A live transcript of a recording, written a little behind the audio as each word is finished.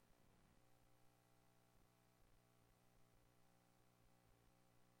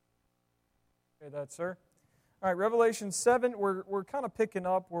Okay, that, sir. All right, Revelation 7, we're kind of picking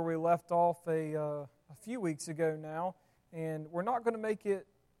up where we left off a few weeks ago now, and we're not going to make it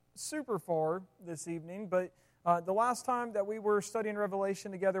super far this evening, but the last time that we were studying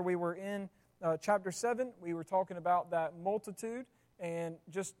Revelation together, we were in chapter 7. We were talking about that multitude, and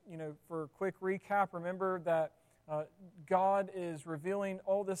just, for a quick recap, remember that God is revealing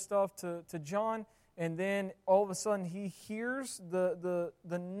all this stuff to John, and then all of a sudden he hears the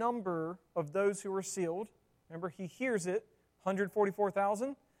number of those who are sealed. Remember, he hears it,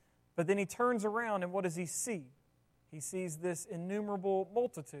 144,000, but then he turns around and what does he see? He sees this innumerable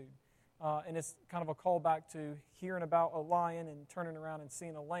multitude, and it's kind of a callback to hearing about a lion and turning around and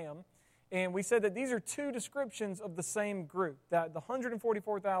seeing a lamb. And we said that these are two descriptions of the same group, that the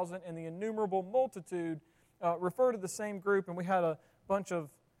 144,000 and the innumerable multitude refer to the same group, and we had a bunch of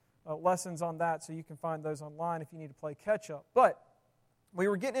lessons on that, so you can find those online if you need to play catch-up. But we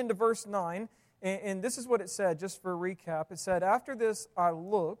were getting into verse 9, and this is what it said, just for a recap. It said, "After this I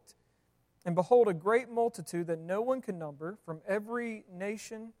looked, and behold, a great multitude that no one could number, from every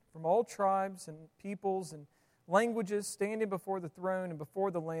nation, from all tribes and peoples and languages, standing before the throne and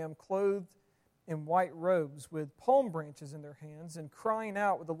before the Lamb, clothed in white robes, with palm branches in their hands, and crying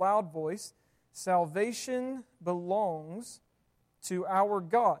out with a loud voice, 'Salvation belongs to our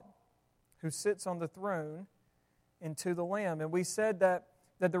God, who sits on the throne, and to the Lamb.'" And we said that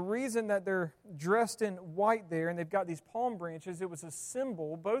the reason that they're dressed in white there, and they've got these palm branches, it was a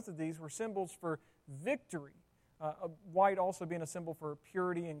symbol. Both of these were symbols for victory. White also being a symbol for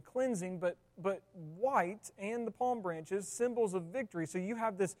purity and cleansing, but white and the palm branches, symbols of victory. So you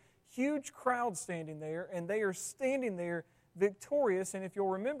have this huge crowd standing there, and they are standing there victorious. And if you'll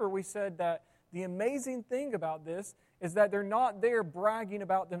remember, we said that the amazing thing about this is that they're not there bragging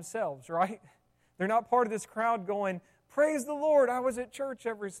about themselves, right? They're not part of this crowd going, "Praise the Lord, I was at church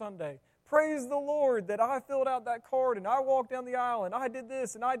every Sunday. Praise the Lord that I filled out that card and I walked down the aisle and I did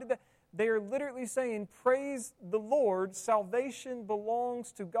this and I did that." They are literally saying, "Praise the Lord, salvation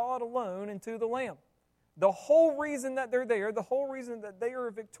belongs to God alone and to the Lamb." The whole reason that they're there, the whole reason that they are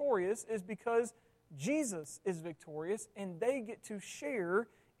victorious is because Jesus is victorious and they get to share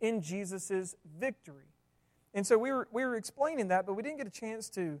in Jesus' victory. And so we were explaining that, but we didn't get a chance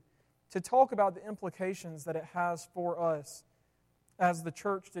to talk about the implications that it has for us as the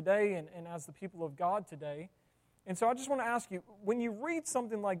church today and as the people of God today. And so I just want to ask you, when you read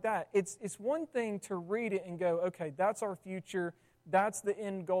something like that, it's one thing to read it and go, okay, that's our future, that's the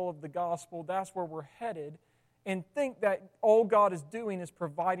end goal of the gospel, that's where we're headed, and think that all God is doing is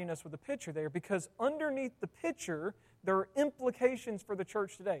providing us with a picture there, because underneath the picture, there are implications for the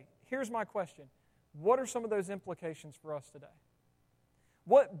church today. Here's my question. What are some of those implications for us today?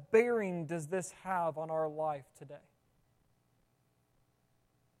 What bearing does this have on our life today?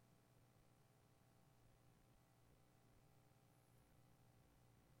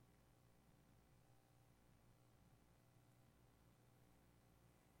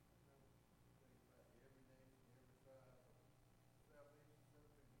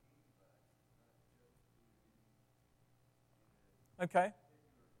 Okay.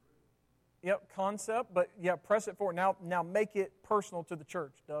 Yep, concept, but yeah, press it forward. Now make it personal to the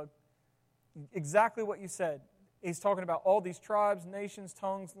church, Doug. Exactly what you said. He's talking about all these tribes, nations,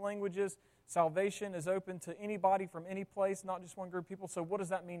 tongues, languages. Salvation is open to anybody from any place, not just one group of people. So what does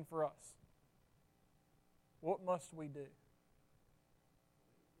that mean for us? What must we do?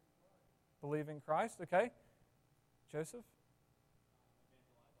 Believe in Christ, okay. Joseph?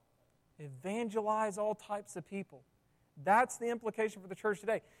 Evangelize all types of people. That's the implication for the church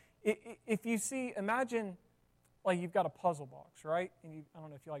today. If you see, imagine, like you've got a puzzle box, right? And I don't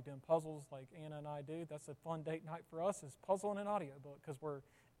know if you like doing puzzles like Anna and I do. That's a fun date night for us, is puzzle and an audiobook, because we're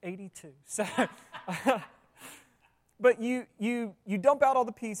 82. So, but you dump out all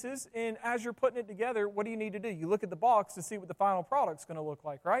the pieces, and as you're putting it together, what do you need to do? You look at the box to see what the final product's going to look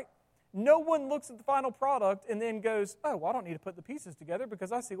like, right? No one looks at the final product and then goes, "Oh, well, I don't need to put the pieces together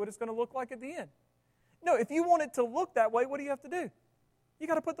because I see what it's going to look like at the end." No, if you want it to look that way, what do you have to do? You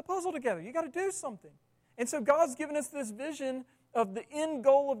got to put the puzzle together. You got to do something. And so God's given us this vision of the end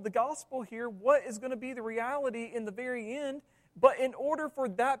goal of the gospel here, what is going to be the reality in the very end. But in order for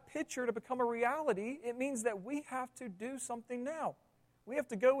that picture to become a reality, it means that we have to do something now. We have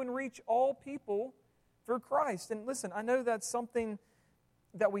to go and reach all people for Christ. And listen, I know that's something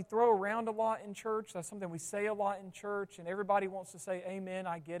that we throw around a lot in church. That's something we say a lot in church, and everybody wants to say, "Amen,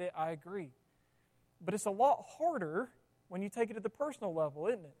 I get it, I agree." But it's a lot harder when you take it to the personal level,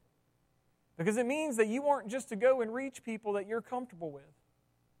 isn't it? Because it means that you aren't just to go and reach people that you're comfortable with.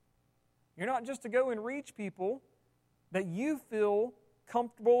 You're not just to go and reach people that you feel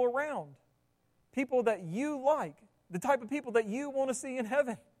comfortable around. people that you like, the type of people that you want to see in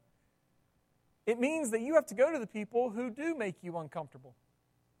heaven. It means that you have to go to the people who do make you uncomfortable.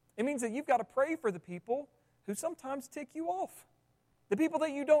 It means that you've got to pray for the people who sometimes tick you off, the people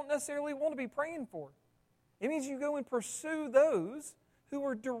that you don't necessarily want to be praying for. It means you go and pursue those who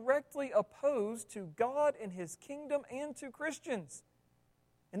are directly opposed to God and His kingdom and to Christians.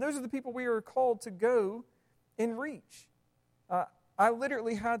 And those are the people we are called to go and reach. I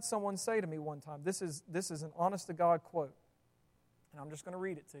literally had someone say to me one time, this is an honest-to-God quote, and I'm just going to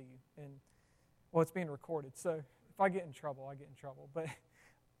read it to you. And well, it's being recorded, so if I get in trouble, I get in trouble. But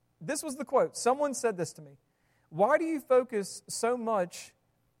this was the quote. Someone said this to me. Why do you focus so much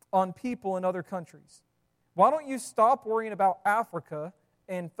on people in other countries? Why don't you stop worrying about Africa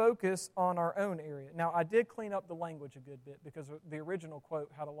and focus on our own area? Now, I did clean up the language a good bit because the original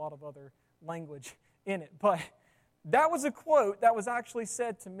quote had a lot of other language in it. But that was a quote that was actually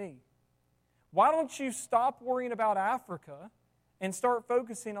said to me. Why don't you stop worrying about Africa and start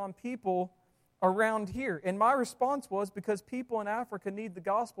focusing on people around here? And my response was, because people in Africa need the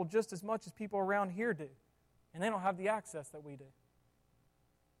gospel just as much as people around here do. And they don't have the access that we do.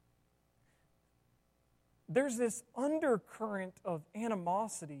 There's this undercurrent of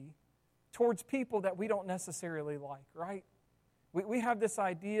animosity towards people that we don't necessarily like, right? We have this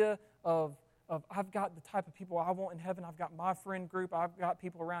idea of I've got the type of people I want in heaven. I've got my friend group. I've got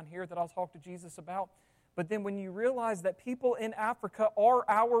people around here that I'll talk to Jesus about. But then when you realize that people in Africa are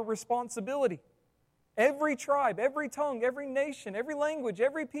our responsibility, every tribe, every tongue, every nation, every language,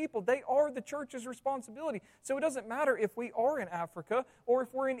 every people, they are the church's responsibility. So it doesn't matter if we are in Africa or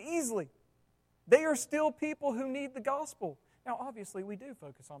if we're in Easley. They are still people who need the gospel. Now, obviously, we do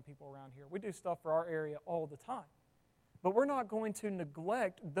focus on people around here. We do stuff for our area all the time. But we're not going to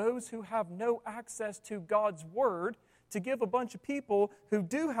neglect those who have no access to God's Word to give a bunch of people who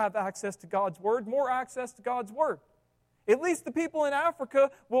do have access to God's Word more access to God's Word. At least the people in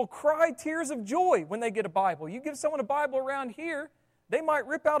Africa will cry tears of joy when they get a Bible. You give someone a Bible around here, they might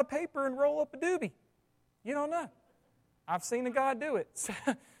rip out a paper and roll up a doobie. You don't know. I've seen a guy do it.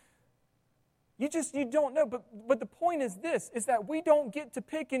 You don't know. But the point is this, is that we don't get to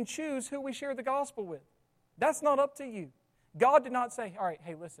pick and choose who we share the gospel with. That's not up to you. God did not say, all right,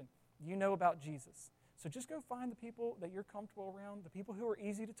 hey, listen, you know about Jesus. So just go find the people that you're comfortable around, the people who are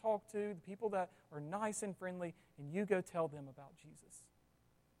easy to talk to, the people that are nice and friendly, and you go tell them about Jesus.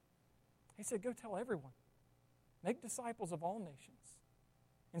 He said, go tell everyone. Make disciples of all nations.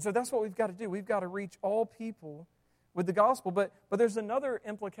 And so that's what we've got to do. We've got to reach all people with the gospel. But there's another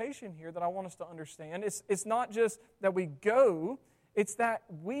implication here that I want us to understand. It's not just that we go, it's that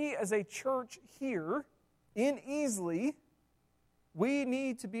we as a church here in Easley, we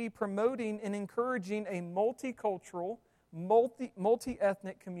need to be promoting and encouraging a multicultural,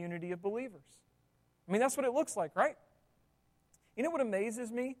 multi-ethnic community of believers. I mean, that's what it looks like, right? You know what amazes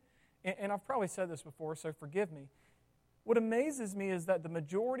me? And I've probably said this before, so forgive me. What amazes me is that the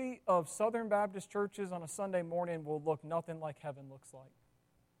majority of Southern Baptist churches on a Sunday morning will look nothing like heaven looks like.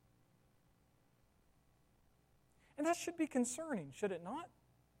 And that should be concerning, should it not?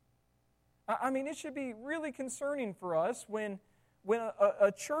 I mean, it should be really concerning for us when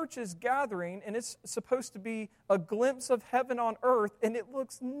a church is gathering and it's supposed to be a glimpse of heaven on earth and it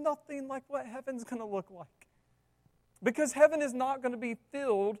looks nothing like what heaven's going to look like. Because heaven is not going to be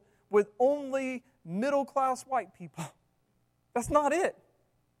filled with only middle-class white people. That's not it.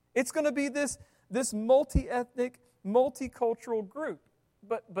 It's going to be this multi-ethnic, multicultural group.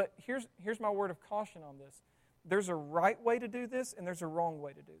 But here's my word of caution on this. There's a right way to do this and there's a wrong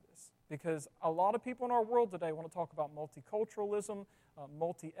way to do this. Because a lot of people in our world today want to talk about multiculturalism,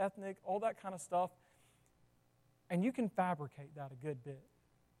 multi-ethnic, all that kind of stuff. And you can fabricate that a good bit.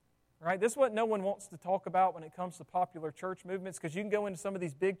 Right? This is what no one wants to talk about when it comes to popular church movements, because you can go into some of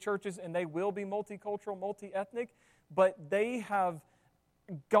these big churches and they will be multicultural, multi-ethnic, but they have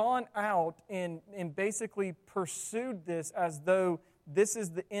gone out and basically pursued this as though this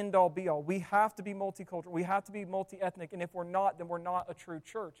is the end-all, be-all. We have to be multicultural. We have to be multi-ethnic, and if we're not, then we're not a true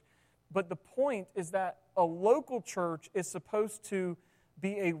church. But the point is that a local church is supposed to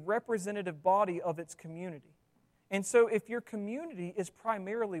be a representative body of its community. And so if your community is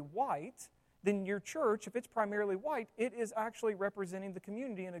primarily white, then your church, if it's primarily white, it is actually representing the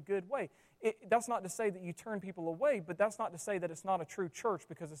community in a good way. That's not to say that you turn people away, but that's not to say that it's not a true church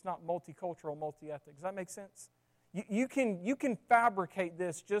because it's not multicultural, multi-ethnic. Does that make sense? You can fabricate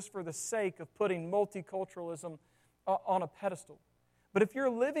this just for the sake of putting multiculturalism on a pedestal. But if you're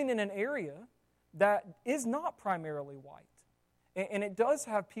living in an area that is not primarily white, and it does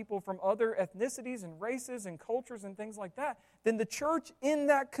have people from other ethnicities and races and cultures and things like that, then the church in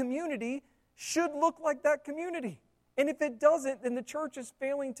that community should look like that community. And if it doesn't, then the church is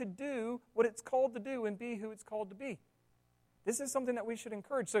failing to do what it's called to do and be who it's called to be. This is something that we should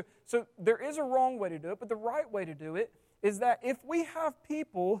encourage. So there is a wrong way to do it, but the right way to do it is that if we have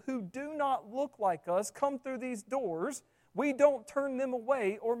people who do not look like us come through these doors, we don't turn them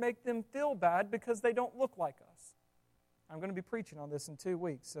away or make them feel bad because they don't look like us. I'm going to be preaching on this in 2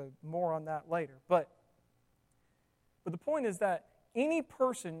 weeks, so more on that later. But the point is that any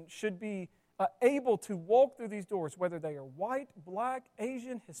person should be able to walk through these doors, whether they are white, black,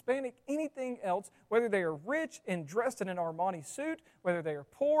 Asian, Hispanic, anything else, whether they are rich and dressed in an Armani suit, whether they are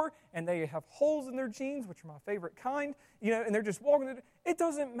poor and they have holes in their jeans, which are my favorite kind, and they're just walking through. It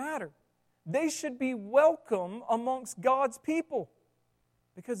doesn't matter. They should be welcome amongst God's people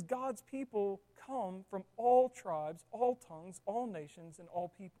because God's people come from all tribes, all tongues, all nations, and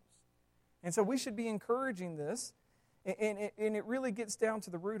all peoples. And so we should be encouraging this. And it really gets down to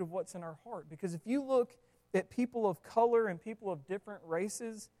the root of what's in our heart. Because if you look at people of color and people of different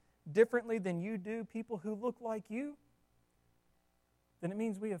races differently than you do people who look like you, then it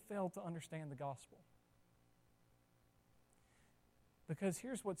means we have failed to understand the gospel. Because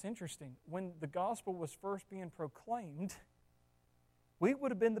here's what's interesting. When the gospel was first being proclaimed, we would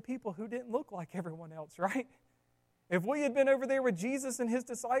have been the people who didn't look like everyone else, right? If we had been over there with Jesus and His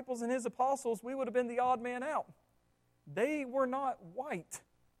disciples and His apostles, we would have been the odd man out. They were not white.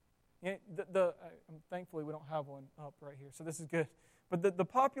 Thankfully, we don't have one up right here, so this is good. But the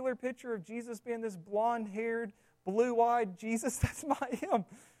popular picture of Jesus being this blonde-haired, blue-eyed Jesus, that's not Him.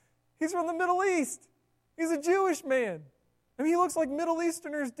 He's from the Middle East. He's a Jewish man. I mean, He looks like Middle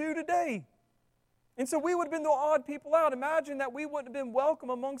Easterners do today. And so we would have been the odd people out. Imagine that we wouldn't have been welcome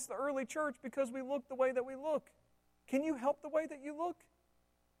amongst the early church because we look the way that we look. Can you help the way that you look?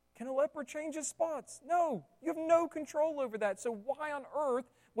 Can a leper change his spots? No. You have no control over that. So why on earth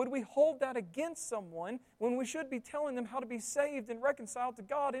would we hold that against someone when we should be telling them how to be saved and reconciled to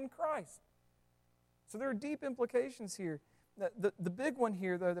God in Christ? So there are deep implications here. The big one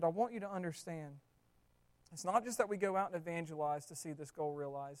here, though, that I want you to understand, it's not just that we go out and evangelize to see this goal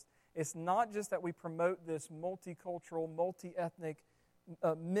realized. It's not just that we promote this multicultural, multi-ethnic,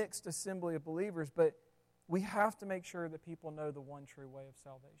 mixed assembly of believers, but we have to make sure that people know the one true way of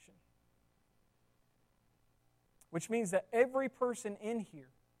salvation. Which means that every person in here,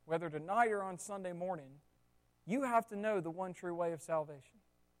 whether tonight or on Sunday morning, you have to know the one true way of salvation.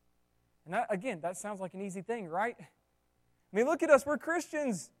 And that sounds like an easy thing, right? I mean, look at us. We're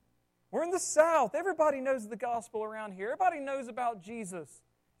Christians. We're in the South. Everybody knows the gospel around here. Everybody knows about Jesus.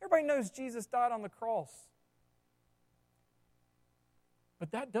 Everybody knows Jesus died on the cross.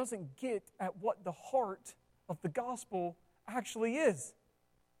 But that doesn't get at what the heart of the gospel actually is.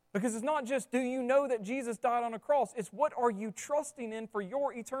 Because it's not just, do you know that Jesus died on a cross? It's what are you trusting in for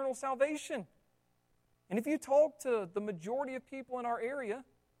your eternal salvation? And if you talk to the majority of people in our area,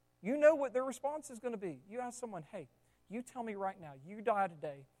 you know what their response is going to be. You ask someone, hey, you tell me right now, you die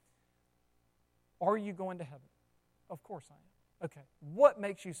today, are you going to heaven? Of course I am. Okay, what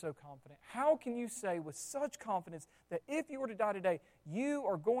makes you so confident? How can you say with such confidence that if you were to die today, you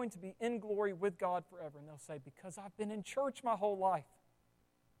are going to be in glory with God forever? And they'll say, because I've been in church my whole life.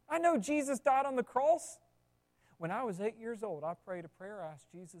 I know Jesus died on the cross. When I was 8 years old, I prayed a prayer. I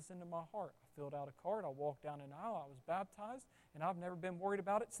asked Jesus into my heart. I filled out a card. I walked down an aisle. I was baptized, and I've never been worried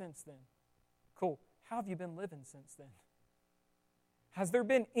about it since then. Cool. How have you been living since then? Has there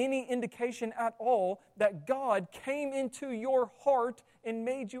been any indication at all that God came into your heart and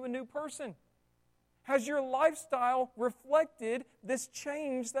made you a new person? Has your lifestyle reflected this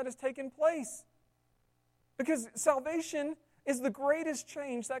change that has taken place? Because salvation is the greatest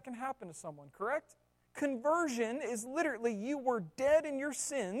change that can happen to someone, correct? Conversion is literally you were dead in your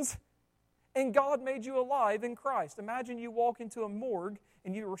sins and God made you alive in Christ. Imagine you walk into a morgue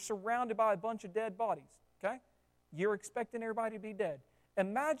and you were surrounded by a bunch of dead bodies, okay? You're expecting everybody to be dead.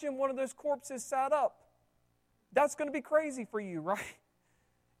 Imagine one of those corpses sat up. That's going to be crazy for you, right?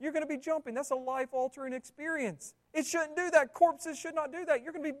 You're going to be jumping. That's a life-altering experience. It shouldn't do that. Corpses should not do that.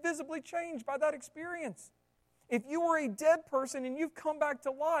 You're going to be visibly changed by that experience. If you were a dead person and you've come back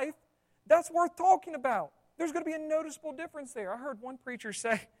to life, that's worth talking about. There's going to be a noticeable difference there. I heard one preacher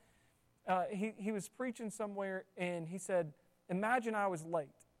say, he was preaching somewhere, and he said, imagine I was late.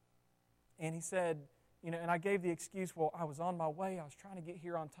 And he said, and I gave the excuse, well, I was on my way. I was trying to get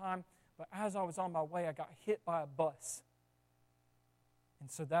here on time. But as I was on my way, I got hit by a bus.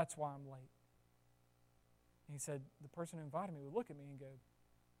 And so that's why I'm late. And he said, the person who invited me would look at me and go,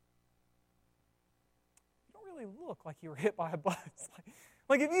 you don't really look like you were hit by a bus.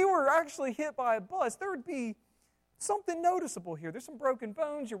 Like if you were actually hit by a bus, there would be something noticeable here. There's some broken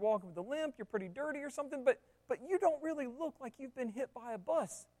bones. You're walking with a limp. You're pretty dirty or something, but you don't really look like you've been hit by a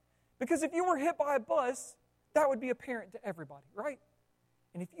bus. Because if you were hit by a bus, that would be apparent to everybody, right?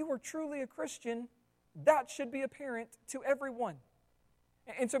 And if you were truly a Christian, that should be apparent to everyone.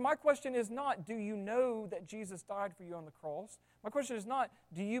 And so my question is not, do you know that Jesus died for you on the cross? My question is not,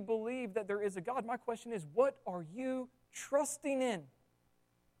 do you believe that there is a God? My question is, what are you trusting in?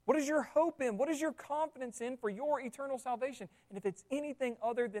 What is your hope in? What is your confidence in for your eternal salvation? And if it's anything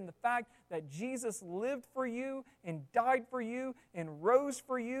other than the fact that Jesus lived for you and died for you and rose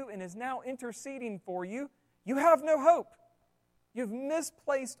for you and is now interceding for you, you have no hope. You've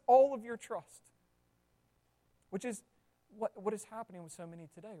misplaced all of your trust, which is what is happening with so many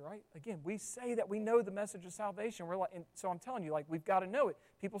today, right? Again, we say that we know the message of salvation. We're like, and so I'm telling you, like, we've got to know it.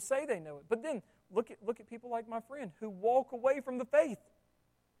 People say they know it. But then look at people like my friend who walk away from the faith.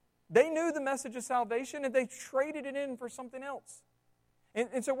 They knew the message of salvation and they traded it in for something else.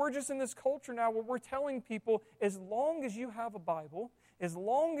 And so we're just in this culture now where we're telling people, as long as you have a Bible, as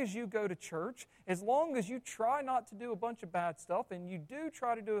long as you go to church, as long as you try not to do a bunch of bad stuff and you do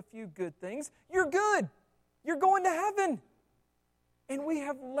try to do a few good things, you're good. You're going to heaven. And we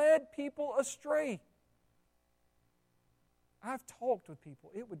have led people astray. I've talked with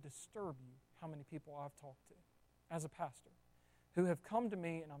people. It would disturb you how many people I've talked to as a pastor who have come to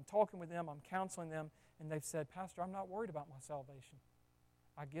me, and I'm talking with them, I'm counseling them, and they've said, Pastor, I'm not worried about my salvation.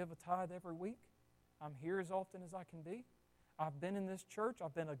 I give a tithe every week. I'm here as often as I can be. I've been in this church.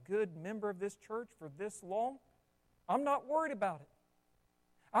 I've been a good member of this church for this long. I'm not worried about it.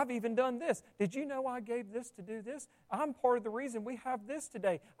 I've even done this. Did you know I gave this to do this? I'm part of the reason we have this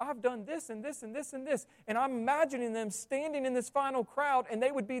today. I've done this and this and this and this. And I'm imagining them standing in this final crowd, and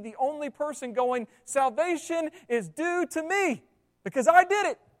they would be the only person going, salvation is due to me because I did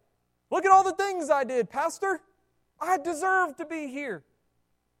it. Look at all the things I did, Pastor. I deserve to be here.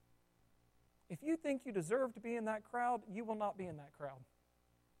 If you think you deserve to be in that crowd, you will not be in that crowd.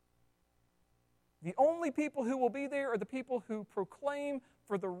 The only people who will be there are the people who proclaim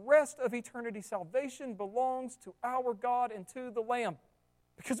for the rest of eternity salvation belongs to our God and to the Lamb.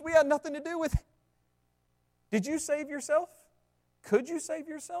 Because we had nothing to do with it. Did you save yourself? Could you save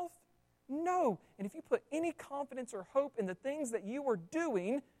yourself? No. And if you put any confidence or hope in the things that you are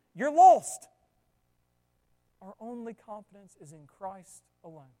doing, you're lost. Our only confidence is in Christ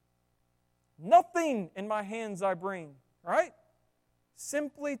alone. Nothing in my hands I bring, right?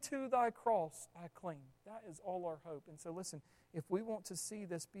 Simply to thy cross I cling. That is all our hope. And so listen, if we want to see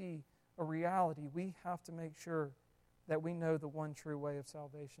this be a reality, we have to make sure that we know the one true way of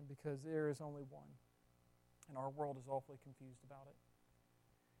salvation, because there is only one. And our world is awfully confused about it.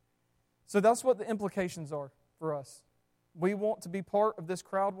 So that's what the implications are for us. We want to be part of this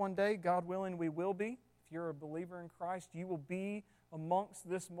crowd one day. God willing, we will be. If you're a believer in Christ, you will be amongst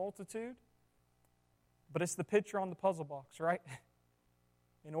this multitude. But it's the picture on the puzzle box, right?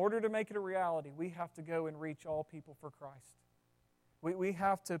 In order to make it a reality, we have to go and reach all people for Christ. We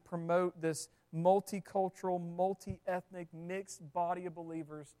have to promote this multicultural, multi-ethnic, mixed body of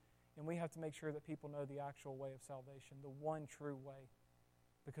believers, and we have to make sure that people know the actual way of salvation, the one true way.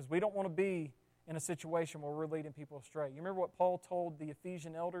 Because we don't want to be in a situation where we're leading people astray. You remember what Paul told the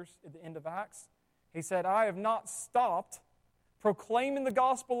Ephesian elders at the end of Acts? He said, I have not stopped proclaiming the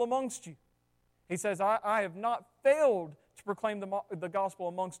gospel amongst you. He says, I have not failed to proclaim the gospel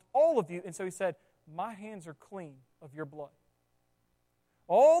amongst all of you. And so he said, my hands are clean of your blood.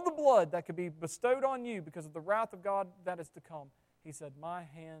 All the blood that could be bestowed on you because of the wrath of God that is to come, he said, my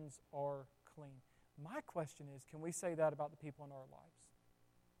hands are clean. My question is, can we say that about the people in our lives?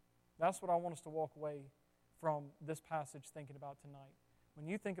 That's what I want us to walk away from this passage thinking about tonight. When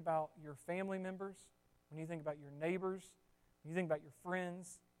you think about your family members, when you think about your neighbors, when you think about your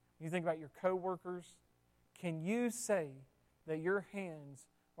friends, when you think about your coworkers, can you say that your hands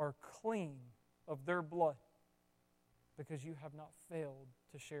are clean of their blood because you have not failed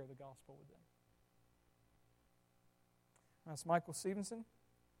to share the gospel with them? That's Michael Stevenson,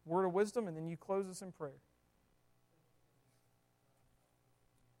 word of wisdom, and then you close us in prayer.